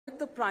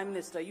the Prime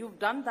Minister. You've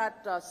done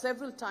that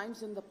several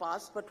times in the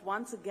past, but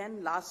once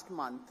again last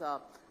month.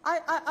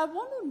 I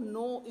want to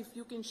know if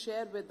you can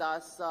share with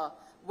us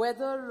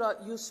whether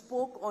you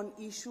spoke on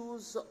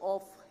issues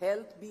of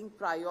health being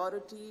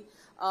priority,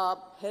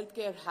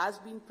 healthcare has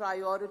been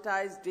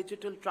prioritized,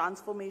 digital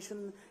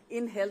transformation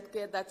in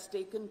healthcare that's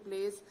taken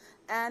place,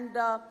 and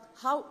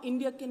how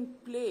India can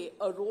play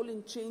a role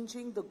in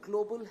changing the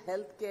global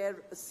healthcare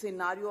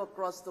scenario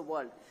across the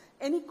world.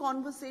 Any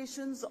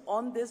conversations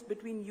on this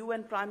between you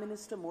and Prime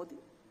Minister Modi?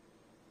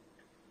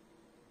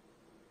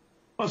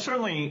 Well,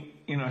 certainly,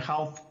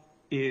 health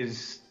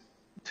is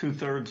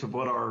 2/3 of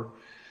what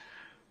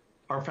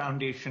our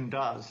foundation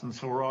does. And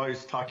so we're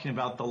always talking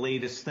about the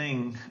latest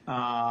thing,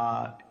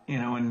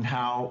 and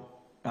how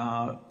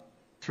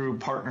through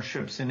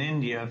partnerships in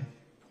India,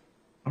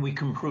 we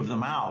can prove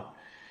them out.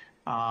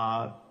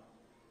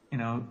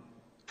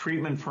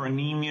 Treatment for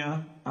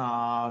anemia,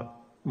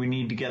 we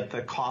need to get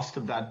the cost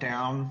of that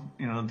down.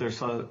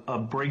 There's a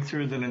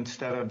breakthrough that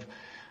instead of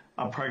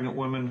a pregnant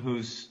woman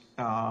who's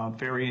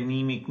very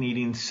anemic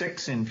needing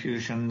 6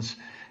 infusions,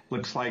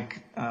 looks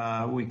like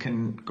we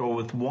can go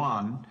with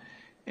 1.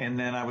 And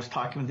then I was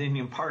talking with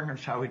Indian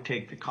partners how we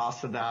take the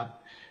cost of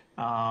that,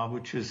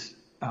 which is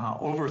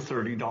over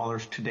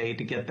 $30 today,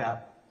 to get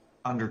that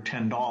under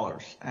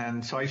 $10.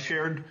 And so I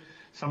shared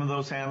some of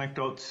those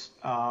anecdotes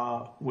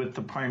with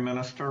the Prime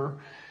Minister.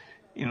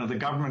 The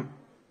government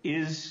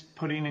is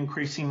putting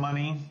increasing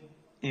money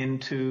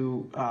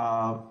into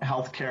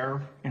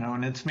healthcare,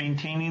 and it's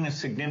maintaining a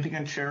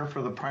significant share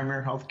for the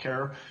primary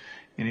healthcare.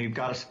 You've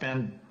got to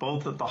spend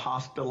both at the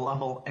hospital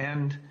level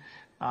and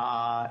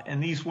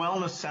these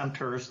wellness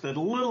centers that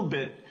a little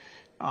bit,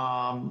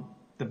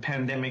 the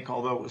pandemic,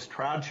 although it was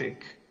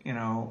tragic,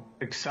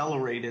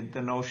 accelerated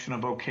the notion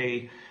of,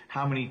 okay,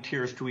 how many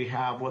tiers do we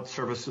have? What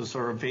services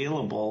are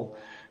available?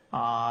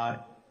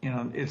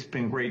 It's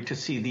been great to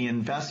see the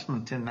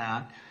investment in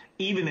that,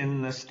 even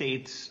in the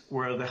states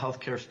where the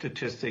healthcare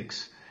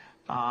statistics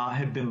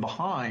have been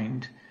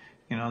behind.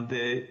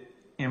 The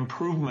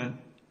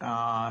improvement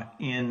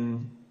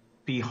in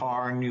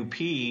Bihar and UP,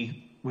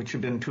 which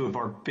have been 2 of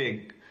our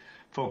big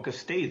focus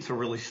states, are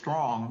really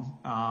strong,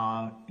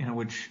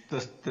 which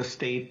the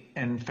state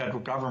and federal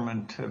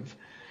government have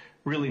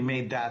really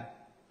made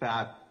that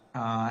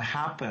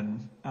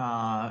happen.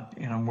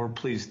 We're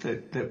pleased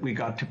that we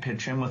got to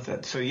pitch in with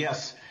it. So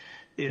yes,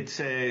 it's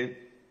an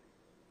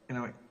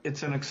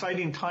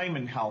exciting time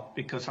in health,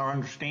 because our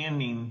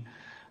understanding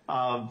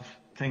of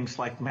things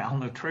like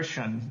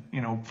malnutrition,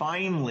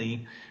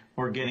 finally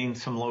we're getting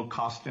some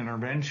low-cost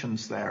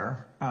interventions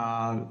there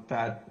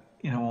that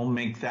will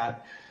make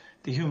that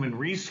the human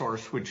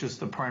resource, which is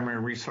the primary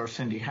resource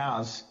India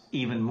has,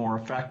 even more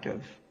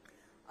effective.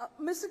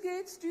 Mr.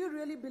 Gates, do you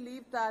really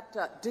believe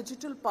that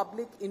digital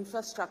public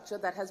infrastructure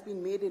that has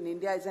been made in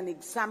India is an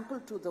example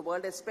to the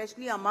world,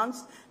 especially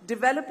amongst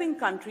developing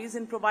countries,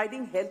 in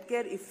providing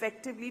healthcare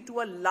effectively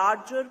to a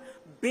larger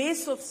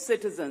base of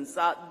citizens?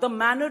 The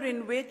manner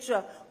in which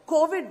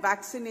COVID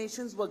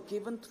vaccinations were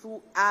given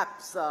through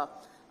apps,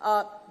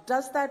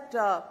 does that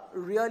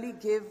really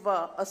give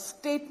a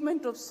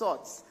statement of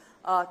sorts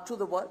to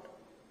the world?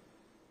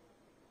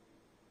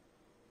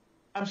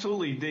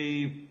 Absolutely.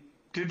 The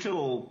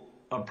digital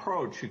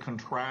approach, you can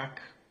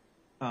track,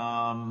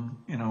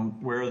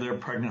 where they're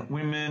pregnant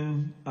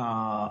women,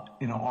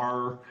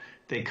 are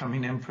they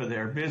coming in for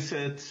their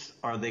visits?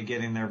 Are they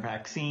getting their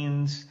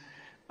vaccines?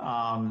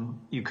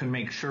 You can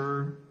make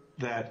sure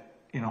that,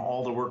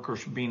 all the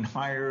workers are being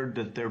hired,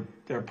 that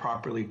they're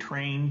properly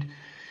trained.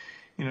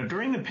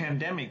 During the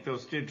pandemic,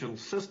 those digital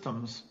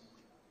systems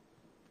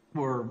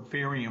were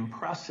very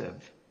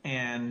impressive.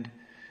 And,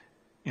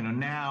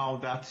 now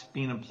that's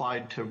being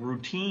applied to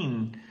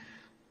routine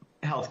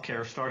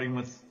healthcare, starting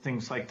with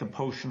things like the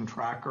Potion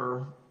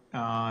Tracker,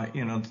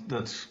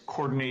 that's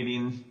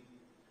coordinating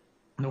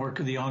the work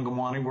of the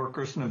Anganwadi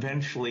workers, and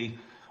eventually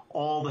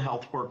all the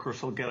health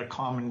workers will get a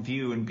common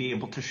view and be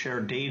able to share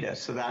data.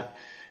 So that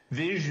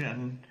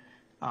vision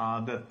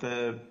that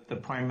the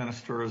Prime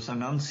Minister has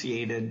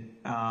enunciated,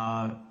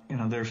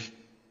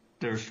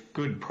 there's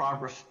good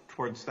progress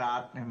towards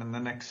that, and in the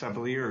next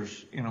several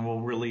years, we'll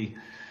really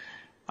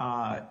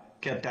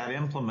get that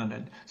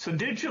implemented. So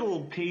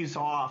digital pays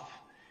off.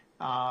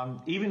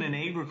 Even in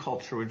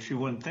agriculture, which you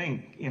wouldn't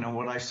think,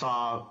 what I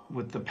saw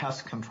with the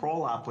pest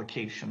control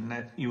application,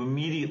 that you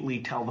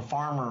immediately tell the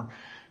farmer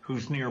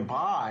who's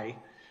nearby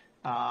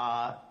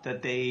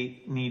that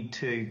they need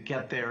to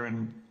get there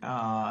and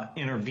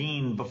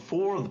intervene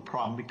before the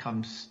problem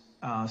becomes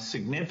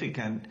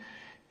significant.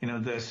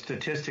 The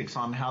statistics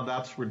on how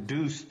that's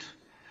reduced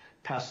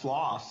pest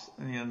loss,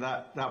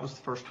 that was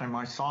the first time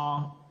I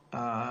saw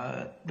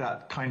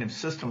that kind of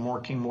system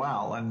working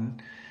well.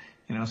 And,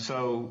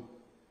 so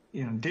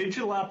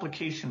digital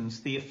applications,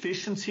 the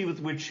efficiency with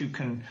which you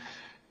can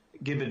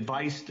give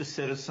advice to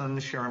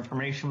citizens, share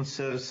information with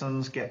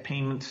citizens, get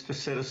payments to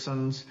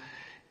citizens.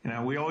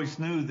 We always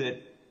knew that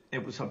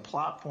it was a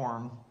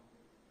platform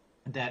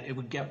that it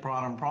would get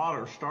broader and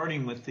broader,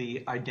 starting with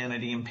the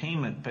identity and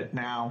payment. But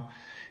now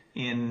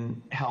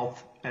in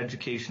health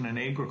education, and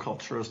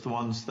agriculture as the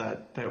ones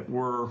that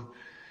we're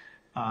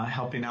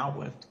helping out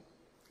with.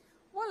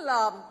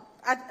 Well,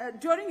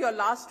 during your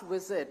last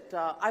visit,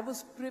 I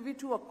was privy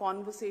to a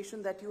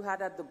conversation that you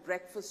had at the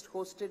breakfast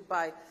hosted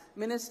by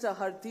Minister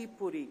Hardeep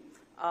Puri.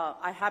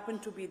 I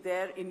happened to be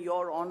there in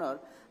your honor.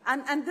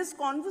 And this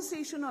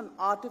conversation on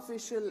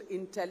artificial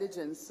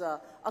intelligence,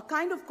 a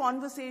kind of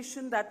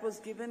conversation that was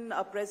given,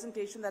 a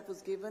presentation that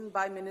was given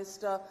by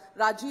Minister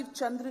Rajiv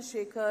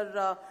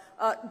Chandrasekhar.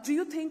 Do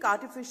you think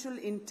artificial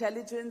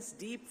intelligence,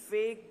 deep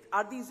fake,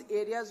 are these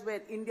areas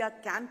where India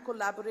can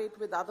collaborate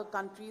with other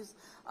countries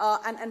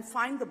and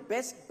find the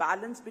best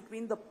balance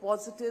between the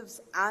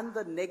positives and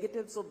the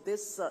negatives of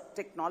this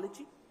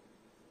technology?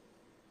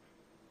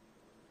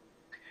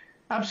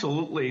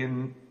 Absolutely.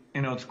 And,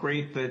 it's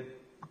great that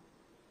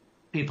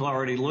people are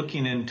already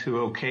looking into,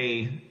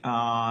 okay,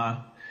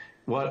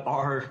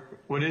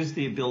 what is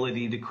the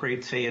ability to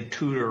create, say, a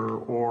tutor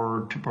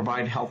or to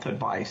provide health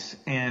advice?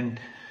 And,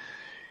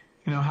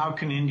 how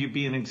can India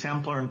be an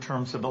exemplar in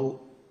terms of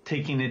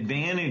taking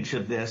advantage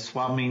of this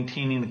while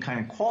maintaining the kind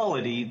of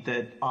quality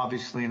that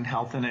obviously in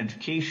health and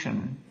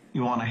education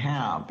you want to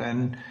have?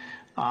 And,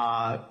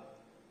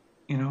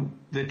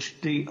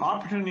 the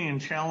opportunity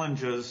and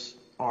challenges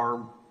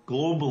are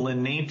global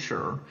in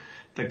nature.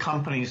 The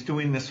companies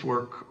doing this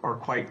work are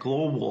quite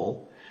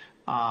global.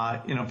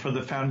 For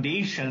the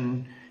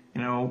foundation,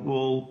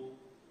 we'll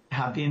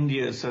have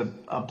India as a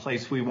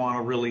place we want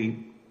to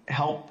really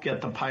help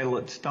get the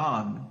pilots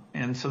done.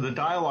 And so the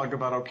dialogue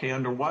about, okay,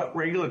 under what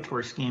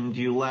regulatory scheme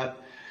do you let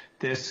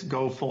this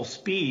go full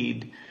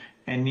speed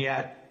and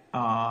yet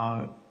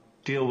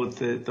deal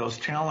with those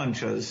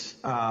challenges?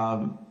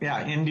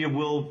 India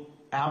will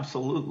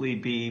absolutely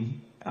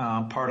be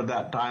part of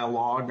that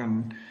dialogue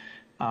and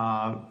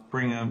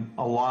bring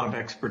a lot of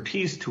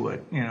expertise to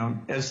it.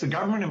 As the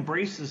government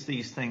embraces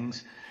these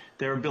things,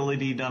 their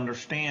ability to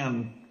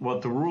understand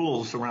what the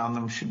rules around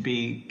them should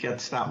be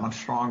gets that much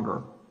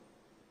stronger.